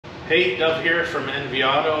Hey, Dove here from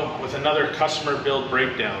Enviado with another customer build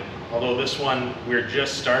breakdown. Although this one we're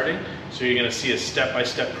just starting, so you're going to see a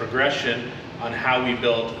step-by-step progression on how we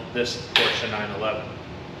built this Porsche 911.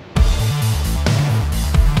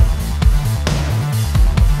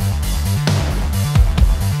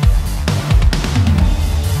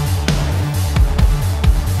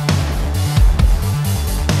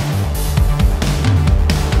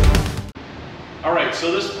 Alright,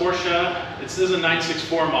 so this Porsche, this is a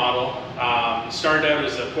 964 model. It started out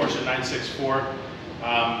as a Porsche 964.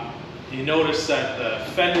 You notice that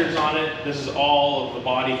the fenders on it, this is all of the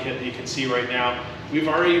body kit that you can see right now. We've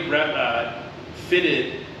already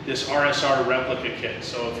fitted this RSR replica kit.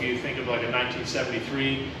 So if you think of like a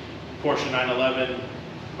 1973 Porsche 911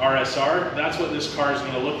 RSR, that's what this car is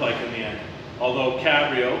going to look like in the end. Although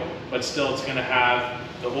cabrio, but still it's going to have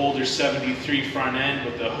the older 73 front end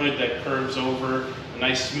with the hood that curves over,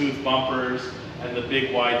 nice smooth bumpers, and the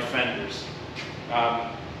big wide fenders.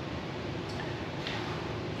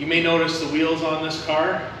 You may notice the wheels on this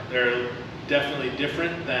car. They're definitely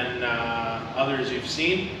different than others you've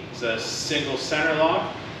seen. It's a single center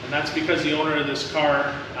lock, and that's because the owner of this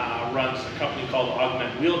car runs a company called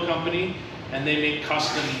Augment Wheel Company, and they make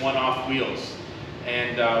custom one-off wheels.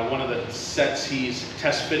 And one of the sets he's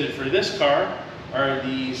test fitted for this car are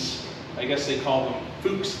these, I guess they call them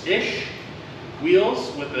Fuchs-ish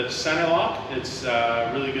wheels with a center lock. It's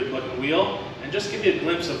a really good looking wheel, and just give you a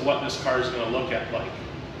glimpse of what this car is going to look at like.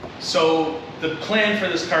 So the plan for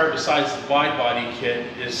this car, besides the wide body kit,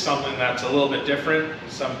 is something that's a little bit different.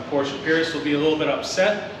 Some Porsche purists will be a little bit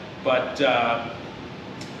upset, but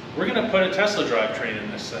we're going to put a Tesla drivetrain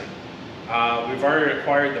in this thing. We've already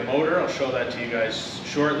acquired the motor. I'll show that to you guys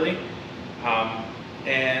shortly.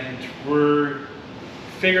 And we're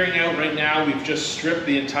figuring out right now, we've just stripped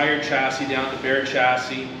the entire chassis down to bare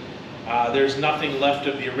chassis. There's nothing left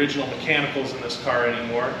of the original mechanicals in this car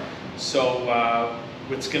anymore. So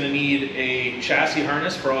it's going to need a chassis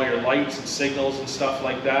harness for all your lights and signals and stuff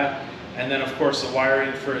like that. And then of course the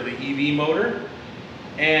wiring for the EV motor.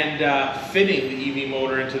 And fitting the EV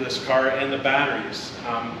motor into this car and the batteries.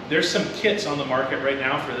 There's some kits on the market right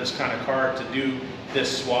now for this kind of car to do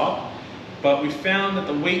this swap. But we found that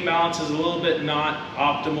the weight balance is a little bit not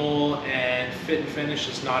optimal, and fit and finish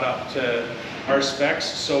is not up to our specs.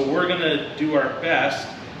 So we're going to do our best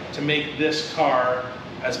to make this car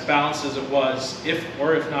as balanced as it was, if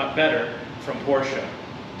not better, from Porsche.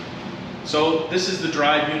 So this is the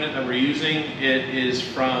drive unit that we're using. It is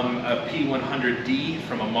from a P100D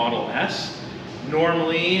from a Model S.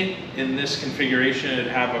 Normally in this configuration it'd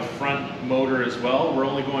have a front motor as well. We're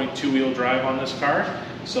only going two-wheel drive on this car,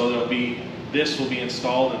 so this will be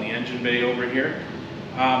installed in the engine bay over here.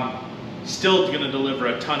 Still going to deliver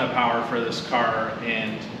a ton of power for this car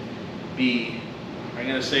and be, I'm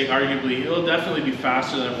going to say arguably, it'll definitely be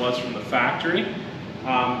faster than it was from the factory.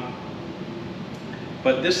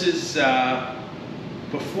 But this is,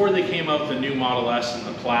 before they came out with the new Model S and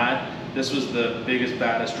the Plaid, this was the biggest,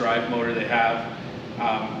 baddest drive motor they have.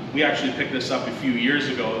 We actually picked this up a few years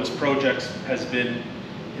ago. This project has been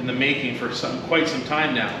in the making for quite some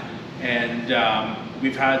time now. And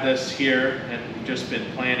we've had this here and we've just been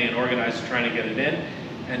planning and organizing, trying to get it in.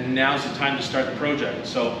 And now's the time to start the project.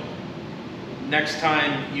 So next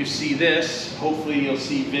time you see this, hopefully you'll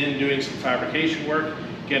see Vin doing some fabrication work,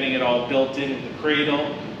 getting it all built in with the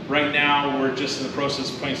cradle. Right now we're just in the process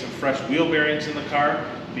of putting some fresh wheel bearings in the car,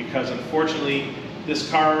 because unfortunately this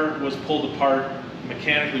car was pulled apart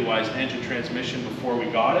mechanically wise, engine transmission, before we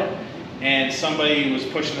got it. And somebody was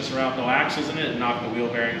pushing this around with no axles in it and knocked the wheel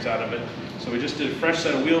bearings out of it. So we just did a fresh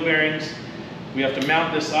set of wheel bearings. We have to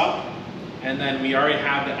mount this up, and then we already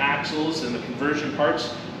have the axles and the conversion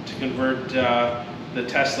parts to convert the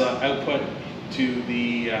Tesla output to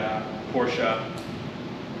the Porsche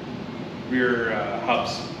rear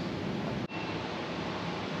hubs.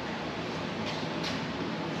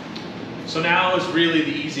 So now is really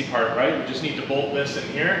the easy part, right? We just need to bolt this in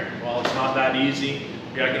here. Well, it's not that easy.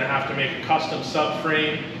 We are going to have to make a custom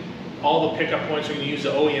subframe. All the pickup points, we're going to use the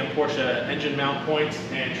OEM Porsche engine mount points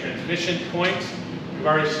and transmission points. We've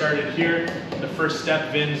already started here. The first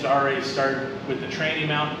step, Vin's already started with the tranny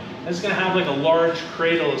mount. It's going to have like a large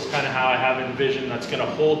cradle is kind of how I have envisioned, that's going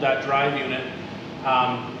to hold that drive unit.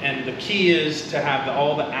 And the key is to have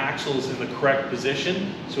all the axles in the correct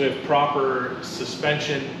position, so we have proper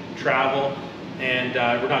suspension, travel, and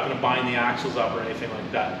we're not going to bind the axles up or anything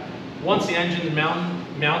like that. Once the engine is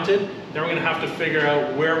mounted, then we're going to have to figure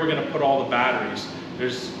out where we're going to put all the batteries.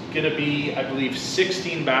 There's going to be, I believe,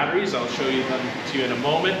 16 batteries. I'll show you them to you in a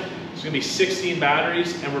moment. There's going to be 16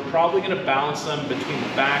 batteries, and we're probably going to balance them between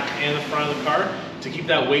the back and the front of the car, to keep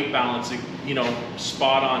that weight balance, you know,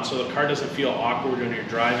 spot on, so the car doesn't feel awkward when you're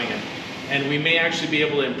driving it. And we may actually be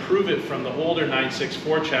able to improve it from the older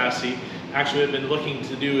 964 chassis. Actually, what I've been looking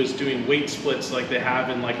to do is doing weight splits like they have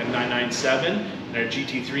in like a 997 and a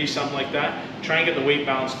GT3, something like that. Try and get the weight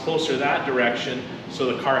balance closer that direction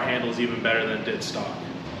so the car handles even better than it did stock.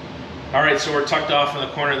 All right, so we're tucked off in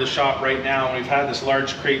the corner of the shop right now. We've had this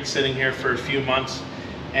large crate sitting here for a few months,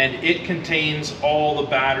 and it contains all the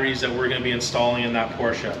batteries that we're going to be installing in that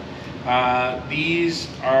Porsche. These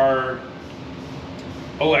are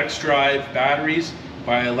OX Drive batteries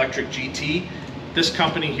by Electric GT. This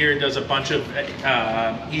company here does a bunch of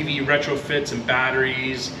EV retrofits and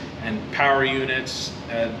batteries and power units.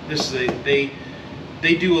 They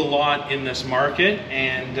do a lot in this market,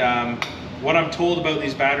 and what I'm told about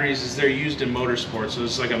these batteries is they're used in motorsports, so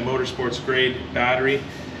it's like a motorsports grade battery.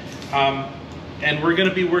 And we're going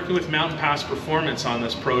to be working with Mountain Pass Performance on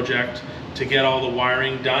this project to get all the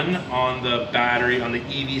wiring done on the battery, on the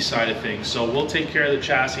EV side of things. So we'll take care of the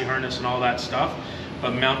chassis harness and all that stuff,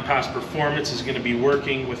 but Mountain Pass Performance is going to be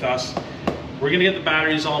working with us. We're going to get the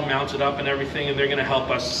batteries all mounted up and everything, and they're going to help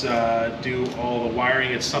us do all the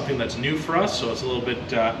wiring. It's something that's new for us, so it's a little bit,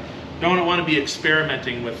 don't want to be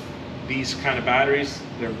experimenting with these kind of batteries.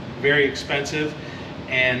 They're very expensive,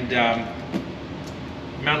 and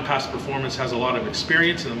Mountain Pass Performance has a lot of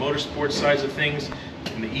experience in the motorsports sides of things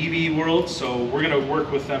in the EV world, so we're going to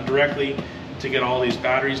work with them directly to get all these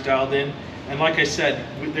batteries dialed in. And like I said,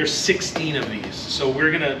 there's 16 of these, so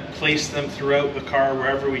we're going to place them throughout the car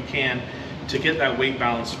wherever we can to get that weight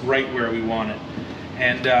balance right where we want it.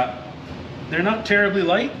 And they're not terribly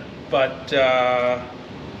light, but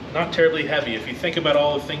not terribly heavy. If you think about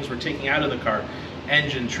all the things we're taking out of the car,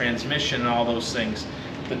 engine, transmission, and all those things,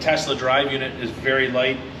 the Tesla drive unit is very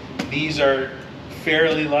light. These are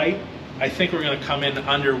fairly light. I think we're going to come in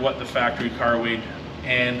under what the factory car weighed,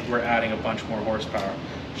 and we're adding a bunch more horsepower.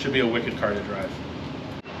 Should be a wicked car to drive.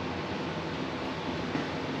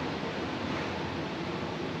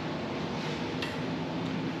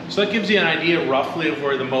 So that gives you an idea roughly of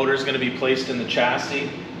where the motor is going to be placed in the chassis.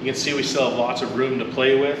 You can see we still have lots of room to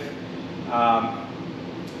play with.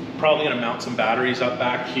 Probably going to mount some batteries up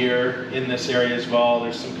back here in this area as well.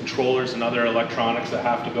 There's some controllers and other electronics that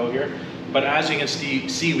have to go here. But as you can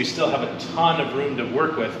see, we still have a ton of room to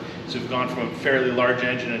work with. So we've gone from a fairly large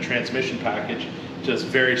engine and transmission package to this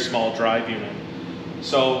very small drive unit.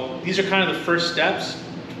 So these are kind of the first steps.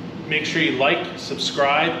 Make sure you like,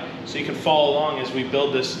 subscribe, so you can follow along as we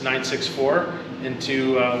build this 964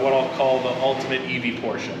 into what I'll call the ultimate EV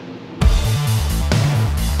Porsche.